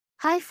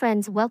Hi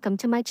friends, welcome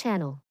to my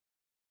channel.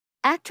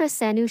 Actress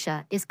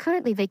Sanusha is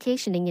currently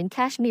vacationing in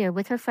Kashmir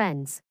with her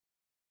friends.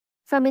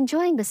 From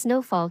enjoying the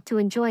snowfall to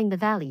enjoying the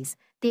valleys,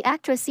 the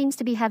actress seems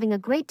to be having a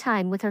great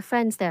time with her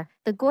friends there.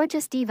 The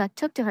gorgeous diva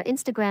took to her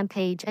Instagram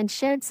page and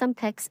shared some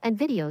pics and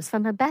videos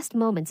from her best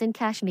moments in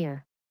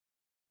Kashmir.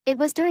 It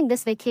was during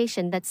this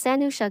vacation that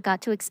Sanusha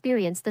got to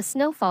experience the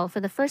snowfall for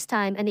the first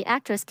time, and the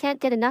actress can't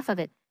get enough of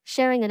it.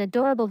 Sharing an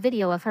adorable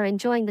video of her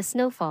enjoying the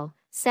snowfall,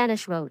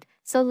 Sanush wrote,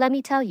 "So let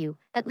me tell you,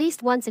 at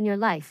least once in your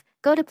life,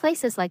 go to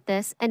places like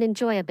this and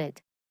enjoy a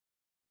bit.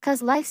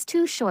 'Cause life's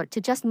too short to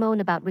just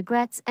moan about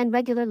regrets and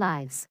regular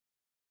lives."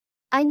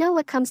 I know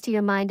what comes to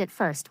your mind at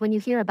first when you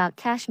hear about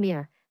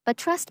Kashmir, but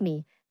trust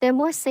me, they're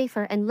more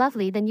safer and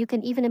lovely than you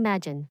can even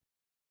imagine.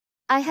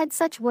 I had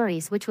such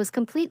worries which was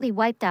completely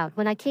wiped out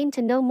when I came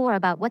to know more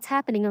about what's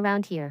happening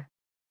around here.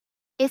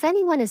 If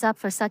anyone is up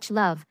for such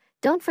love,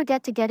 don't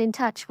forget to get in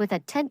touch with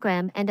at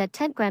Tentgram and at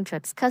Tentgram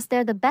Trips, 'cause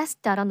they're the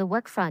best. On the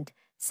work front,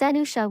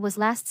 Sanusha was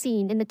last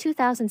seen in the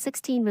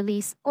 2016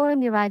 release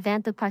Orumurai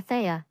Vanthu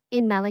Parthaya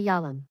in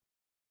Malayalam.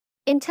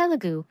 In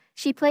Telugu,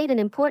 she played an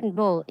important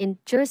role in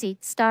Jersey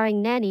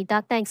starring Nanny.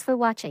 Thanks for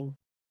watching.